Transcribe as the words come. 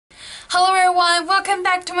Hello everyone, welcome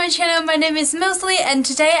back to my channel. My name is Mosley and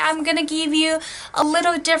today I'm gonna give you a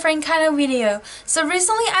little different kind of video. So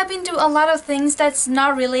recently I've been doing a lot of things that's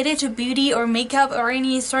not related to beauty or makeup or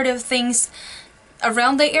any sort of things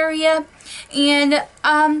around the area, and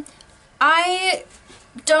I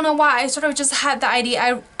don't know why I sort of just had the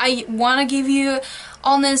idea I want to give you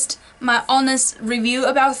my honest review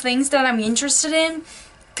about things that I'm interested in,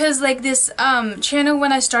 because like this channel,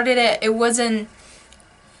 when I started it wasn't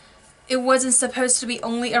supposed to be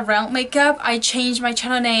only around makeup. I changed my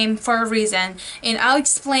channel name for a reason, and I'll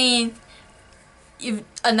explain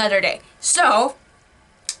another day. So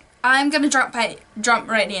I'm gonna jump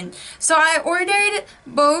right in. So I ordered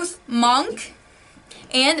both MONQ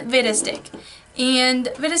and VITASTIK, and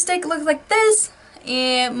VITASTIK looked like this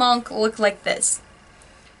and MONQ looked like this.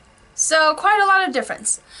 So quite a lot of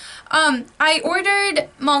difference. I ordered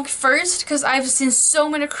MONQ first because I've seen so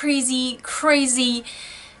many crazy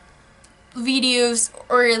videos,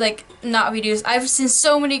 or like not videos, I've seen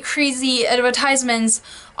so many crazy advertisements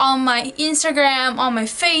on my Instagram, on my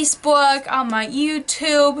Facebook, on my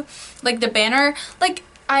YouTube, like the banner. Like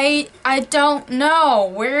I don't know,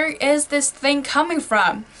 where is this thing coming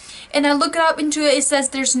from? And I look up into it, it says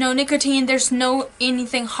there's no nicotine, there's no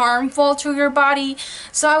anything harmful to your body.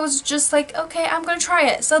 So I was just like, okay, I'm gonna try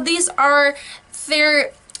it. So these are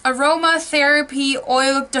their aromatherapy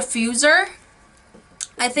oil diffuser.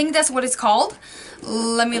 I think that's what it's called.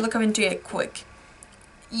 Let me look up into it quick.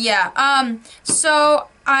 Yeah, so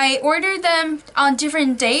I ordered them on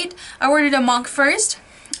different date. I ordered a MONQ first.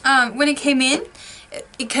 When it came in,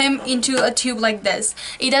 it came into a tube like this.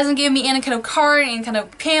 It doesn't give me any kind of card, any kind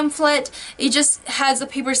of pamphlet. It just has a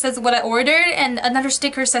paper that says what I ordered, and another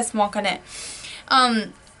sticker says MONQ on it.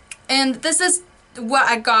 And this is what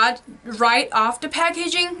I got right off the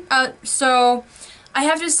packaging. So I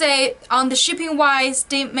have to say, on the shipping wise,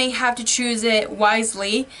 they may have to choose it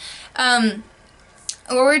wisely. I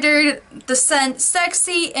ordered the scent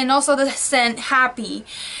Sexy and also the scent Happy.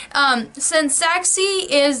 Scent Sexy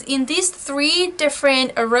is in these three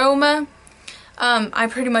different aroma. I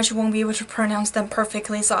pretty much won't be able to pronounce them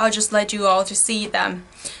perfectly, so I'll just let you all to see them.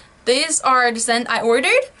 These are the scent I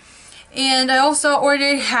ordered, and I also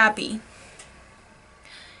ordered Happy.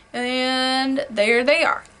 And there they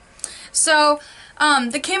are. So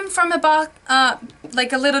they came from a box,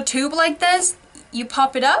 like a little tube like this. You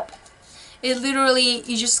pop it up. It literally,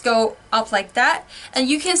 you just go up like that, and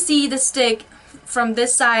you can see the stick from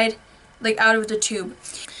this side, like out of the tube.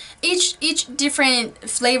 Each different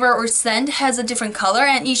flavor or scent has a different color,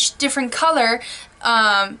 and each different color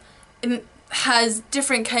has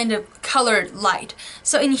different kind of colored light.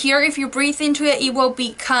 So in here, if you breathe into it, it will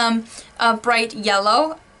become a bright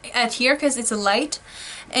yellow at here because it's a light.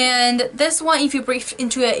 And this one, if you breathe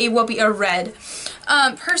into it, it will be a red.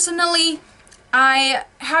 Personally, I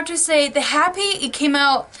have to say the Happy, it came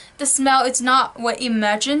out, the smell, it's not what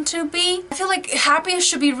imagined to be. I feel like Happy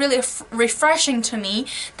should be really refreshing to me.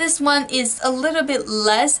 This one is a little bit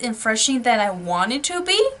less refreshing than I want it to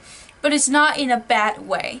be, but it's not in a bad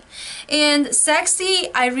way. And Sexy,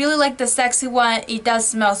 I really like the Sexy one. It does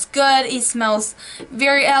smells good. It smells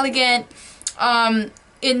very elegant.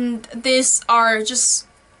 And these are just,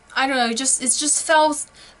 I don't know, it just feels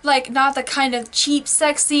like not the kind of cheap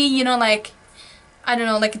Sexy, you know, like, I don't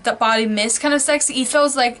know, like the body mist kind of Sexy. It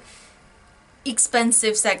feels like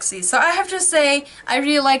expensive Sexy. So I have to say, I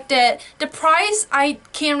really liked it. The price, I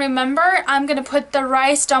can't remember. I'm gonna put the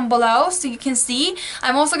price down below so you can see.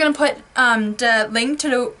 I'm also gonna put the link to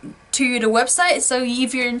the website, so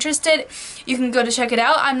if you're interested, you can go to check it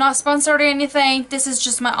out. I'm not sponsored or anything. This is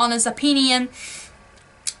just my honest opinion.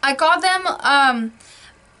 I got them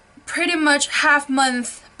pretty much half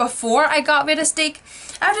month before I got VITASTIK.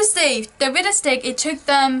 I have to say, the VITASTIK, it took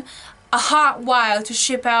them a hot while to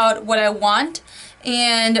ship out what I want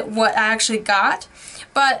and what I actually got.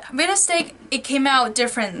 But VITASTIK, it came out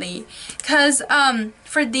differently. Because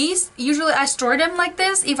for these, usually I store them like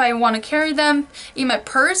this. If I want to carry them in my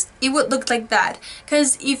purse, it would look like that.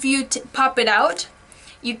 Because if you pop it out,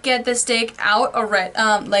 you get the stick out already,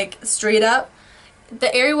 like straight up.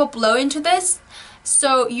 The air will blow into this.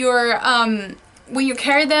 So your when you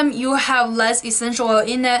carry them, you have less essential oil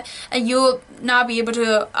in it, and you'll not be able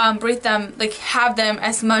to breathe them, like have them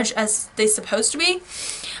as much as they're supposed to be.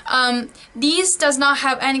 These does not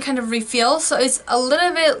have any kind of refill, so it's a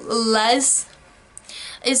little bit less,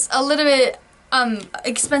 it's a little bit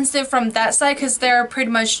expensive from that side because they're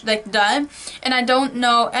pretty much like done, and I don't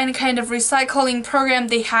know any kind of recycling program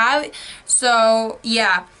they have. So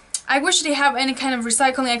yeah, I wish they have any kind of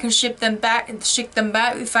recycling. I can ship them back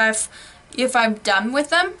if I'm done with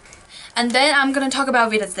them. and then I'm gonna talk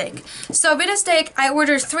about VITASTIK. So VITASTIK, I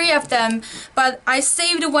ordered 3 of them, but I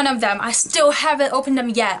saved one of them. I still haven't opened them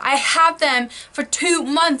yet. I have them for 2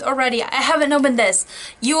 months already. I haven't opened this.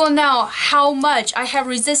 You will know how much I have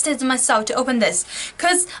resisted myself to open this,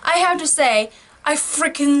 because I have to say, I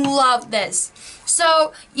freaking love this.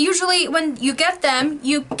 So usually when you get them,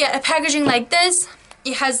 you get a packaging like this.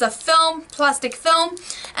 It has the film, plastic film,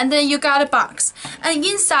 and then you got a box. And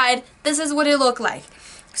inside, this is what it looked like.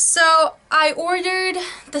 So I ordered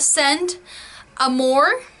the scent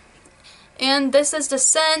Amore, and this is the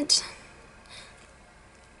scent.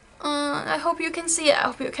 I hope you can see it. I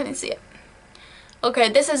hope you can see it. Okay,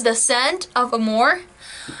 this is the scent of Amore,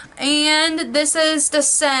 and this is the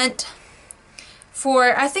scent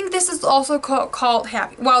for, I think this is also called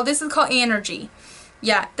Happy. Well, this is called Energy.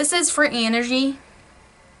 Yeah, this is for Energy.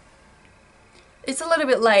 It's a little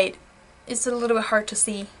bit light. It's a little bit hard to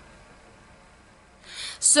see.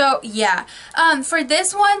 So yeah, for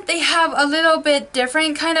this one, they have a little bit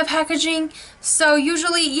different kind of packaging. So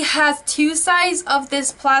usually it has 2 sides of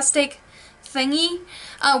this plastic thingy.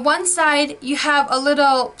 One side you have a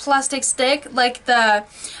little plastic stick like the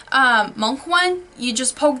MONQ one. You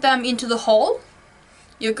just poke them into the hole.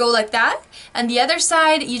 You go like that, and the other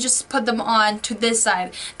side you just put them on to this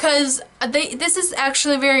side, because this is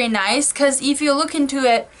actually very nice, because if you look into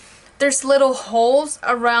it, there's little holes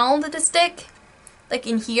around the stick, like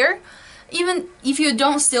in here. Even if you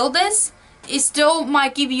don't seal this, it still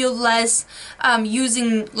might give you less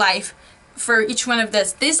using life for each one of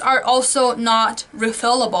this. These are also not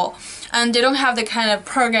refillable, and they don't have the kind of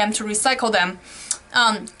program to recycle them,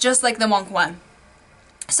 just like the MONQ one.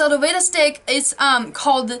 So the VITASTIK is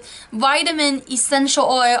called Vitamin Essential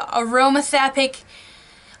Oil Aromatherapy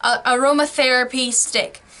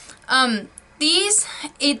Stick.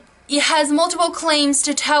 It has multiple claims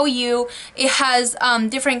to tell you it has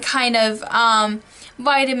different kind of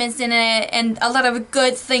vitamins in it, and a lot of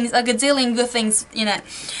good things, a gazillion good things in it.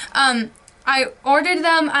 I ordered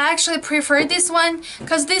them. I actually prefer this one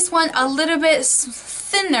because this one a little bit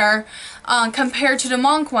thinner compared to the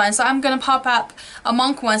MONQ one. So I'm gonna pop up a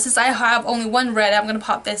MONQ one. Since I have only one red, I'm gonna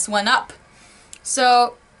pop this one up.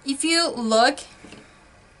 So if you look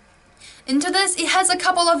into this, it has a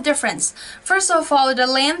couple of differences. First of all, the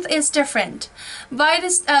length is different.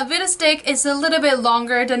 VITASTIK is a little bit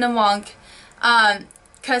longer than the MONQ,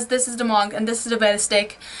 because this is the MONQ and this is the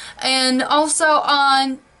VITASTIK. And also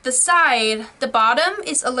on the side, the bottom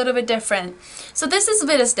is a little bit different. So this is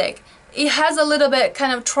VITASTIK. It has a little bit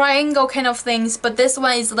kind of triangle kind of things, but this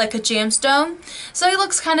one is like a gemstone, so it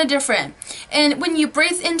looks kind of different. And when you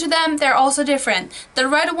breathe into them, they're also different. The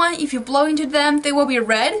red one, if you blow into them, they will be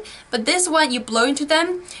red, but this one, you blow into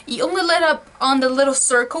them, you only lit up on the little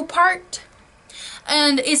circle part,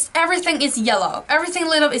 and everything is yellow. Everything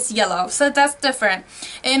lit up is yellow, so that's different.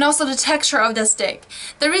 And also the texture of the stick.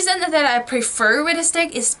 The reason that I prefer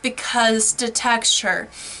VITASTIK is because the texture.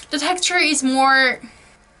 The texture is more,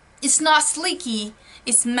 it's not slicky,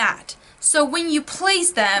 it's matte. So when you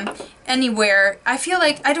place them anywhere, I feel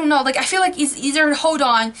like, I don't know, like I feel like it's easier to hold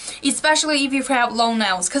on, especially if you have long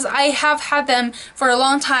nails, because I have had them for a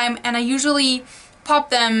long time and I usually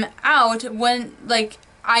pop them out when like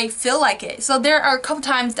I feel like it. So there are a couple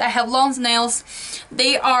times that I have long nails.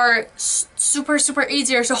 They are super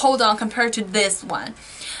easier to hold on compared to this one.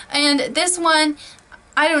 And this one,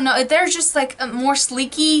 I don't know, they're just like more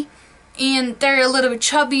sleeky, and they're a little bit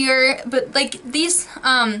chubbier, but like these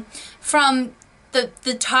from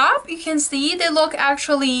the top you can see they look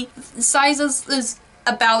actually sizes is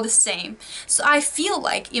about the same. So I feel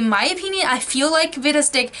like, in my opinion, I feel like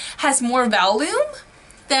VITASTIK has more volume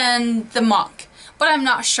than the MONQ, but I'm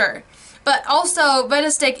not sure. But also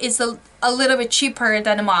VITASTIK is a little bit cheaper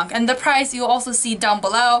than the MONQ, and the price you'll also see down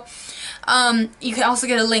below. You can also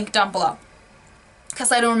get a link down below,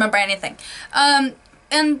 because I don't remember anything.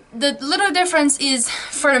 And the little difference is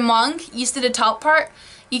for the MONQ, you see the top part,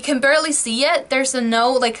 you can barely see it. There's a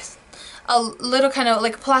little kind of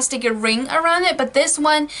like plastic ring around it, but this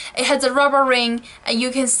one, it has a rubber ring and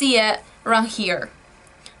you can see it around here.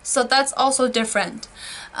 So that's also different.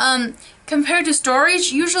 Compared to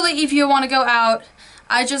storage, usually if you want to go out,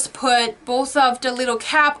 I just put both of the little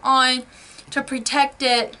cap on to protect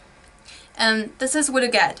it, and this is what you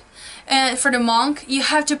get. And for the MONQ, you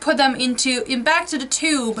have to put them back to the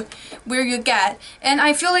tube where you get. And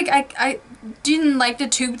I feel like I didn't like the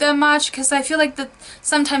tube that much, because I feel like that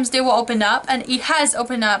sometimes they will open up, and it has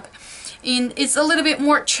opened up. And it's a little bit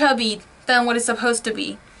more chubby than what it's supposed to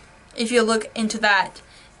be, if you look into that.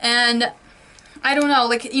 And I don't know,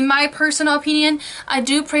 like in my personal opinion, I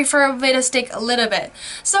do prefer VITASTIK a little bit.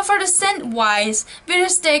 So for the scent wise,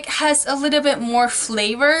 VITASTIK has a little bit more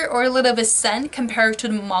flavor or a little bit scent compared to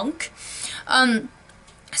the MONQ.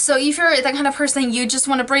 So if you're that kind of person, you just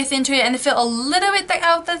want to breathe into it and feel a little bit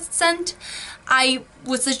of that scent, I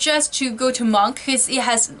would suggest to go to MONQ because it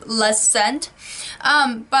has less scent.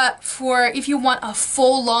 But for if you want a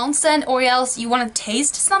full long scent or else you want to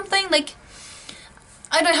taste something, like,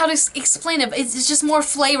 I don't know how to explain it, but it's just more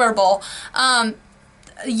flavorful.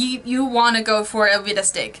 You want to go for a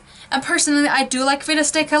VITASTIK. And personally, I do like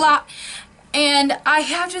VITASTIK a lot. And I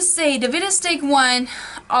have to say, the VITASTIK one,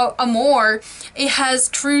 more, it has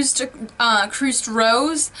cruised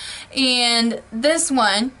rose, and this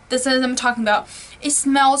one, this is I'm talking about, it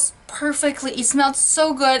smells perfectly. It smells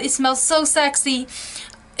so good. It smells so sexy.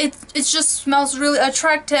 It just smells really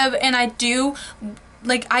attractive, and I do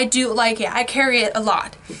like it. I carry it a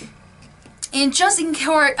lot. And just in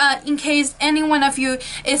case any one of you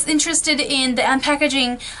is interested in the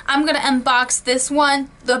unpackaging, I'm gonna unbox this one,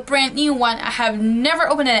 the brand new one. I have never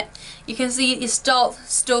opened it. You can see it's still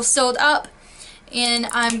sealed up, and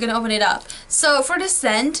I'm gonna open it up. So for the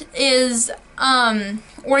scent is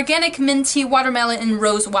organic minty watermelon and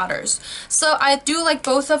rose waters. So I do like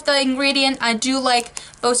both of the ingredients. I do like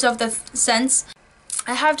both of the scents.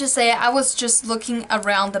 I have to say, I was just looking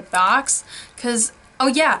around the box because oh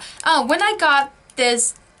yeah, when I got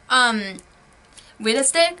this VITASTIK,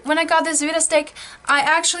 I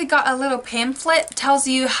actually got a little pamphlet. It tells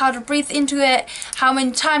you how to breathe into it, how many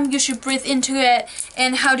times you should breathe into it,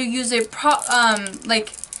 and how to use it correctly.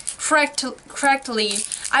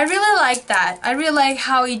 I really like that. I really like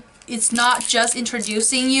how it's not just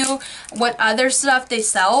introducing you what other stuff they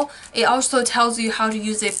sell. It also tells you how to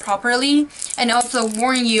use it properly, and also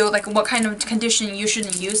warn you like what kind of condition you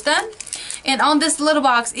shouldn't use them. And on this little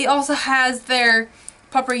box, it also has their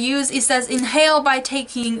proper use. It says inhale by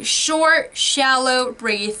taking short, shallow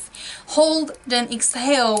breath. Hold, then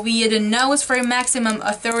exhale via the nose for a maximum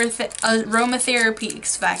aromatherapy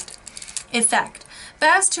effect.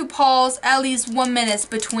 Best to pause at least 1 minute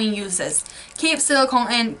between uses. Keep silicone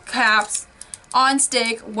and caps on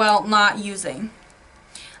stick while not using.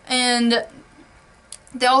 And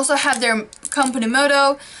they also have their company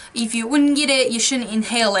motto: if you wouldn't get it, you shouldn't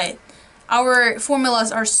inhale it. Our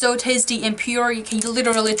formulas are so tasty and pure, you can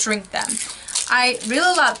literally drink them. I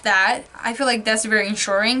really love that. I feel like that's very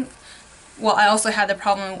ensuring. Well, I also had the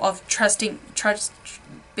problem of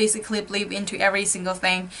basically believe into every single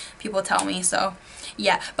thing people tell me, so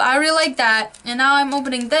yeah. But I really like that, and now I'm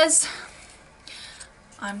opening this.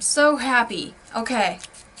 I'm so happy. Okay.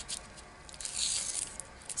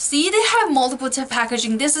 See, they have multiple tip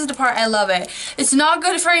packaging. This is the part I love it. It's not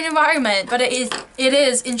good for the environment, but it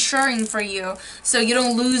is ensuring for you, so you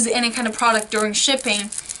don't lose any kind of product during shipping.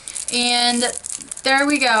 And there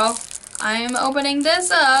we go. I'm opening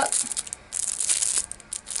this up,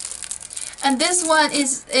 and this one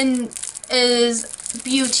is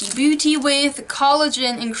beauty with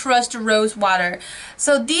collagen and crushed rose water.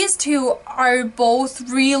 So these two are both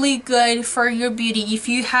really good for your beauty. If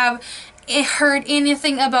you have heard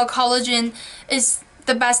anything about collagen, is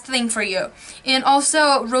the best thing for you. And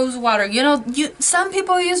also rose water. You know, some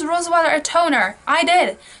people use rose water as toner. I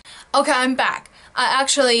did. Okay, I'm back. I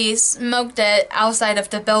actually smoked it outside of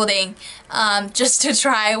the building just to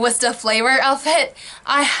try what's the flavor of it.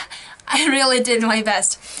 I really did my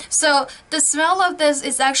best. So the smell of this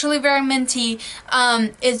is actually very minty.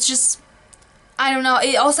 It's just, I don't know,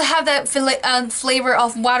 it also have that flavor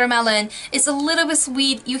of watermelon. It's a little bit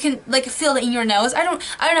sweet. You can like feel it in your nose. I don't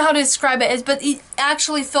know how to describe it, but it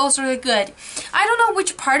actually feels really good. I don't know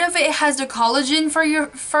which part of it has the collagen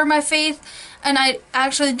for my face, and I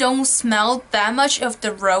actually don't smell that much of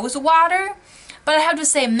the rose water. But I have to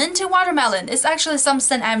say, minty watermelon is actually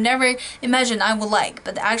something I've never imagined I would like,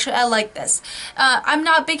 but actually I like this. I'm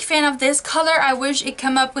not a big fan of this color. I wish it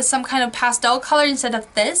came up with some kind of pastel color instead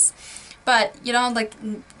of this. But, you know, like,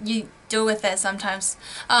 you deal with it sometimes.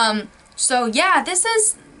 So yeah, this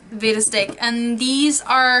is VITASTIK, and these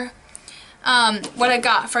are what I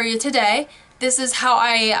got for you today. This is how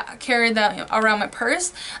I carry them around my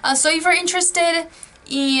purse. So if you're interested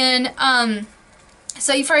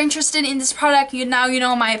in this product, now you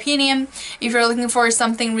know my opinion. If you're looking for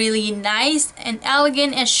something really nice and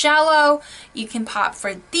elegant and shallow, you can pop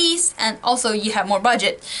for these, and also you have more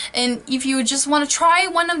budget. And if you just want to try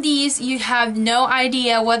one of these, you have no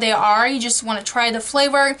idea what they are, you just want to try the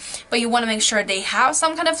flavor, but you want to make sure they have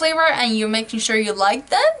some kind of flavor and you're making sure you like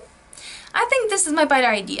them, I think this is my better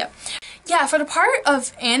idea. Yeah, for the part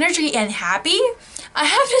of energy and happy, I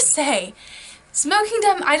have to say, smoking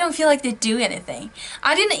them, I don't feel like they do anything.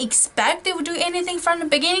 I didn't expect they would do anything from the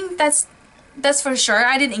beginning, that's for sure.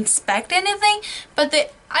 I didn't expect anything,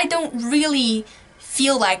 but I don't really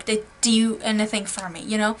feel like they do anything for me,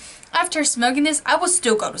 you know? After smoking this, I would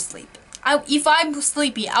still go to sleep. If I'm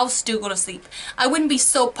sleepy, I'll still go to sleep. I wouldn't be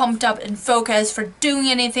so pumped up and focused for doing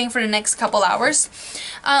anything for the next couple hours.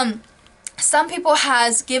 Some people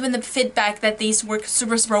has given the feedback that these work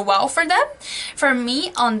super well for them. For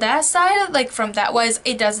me, on that side, like from that wise,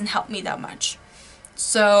 it doesn't help me that much.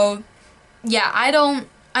 So yeah, I don't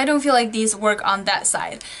feel like these work on that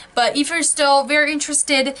side. But if you're still very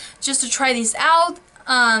interested just to try these out,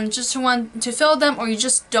 just to want to fill them, or you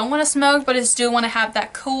just don't want to smoke but you still want to have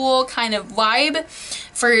that cool kind of vibe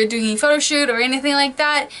for doing a photo shoot or anything like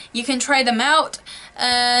that, you can try them out.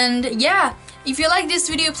 And yeah, if you like this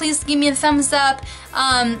video, please give me a thumbs up,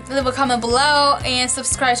 leave a comment below, and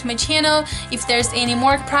subscribe to my channel. If there's any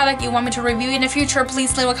more product you want me to review in the future,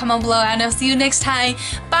 please leave a comment below, and I'll see you next time.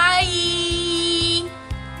 Bye!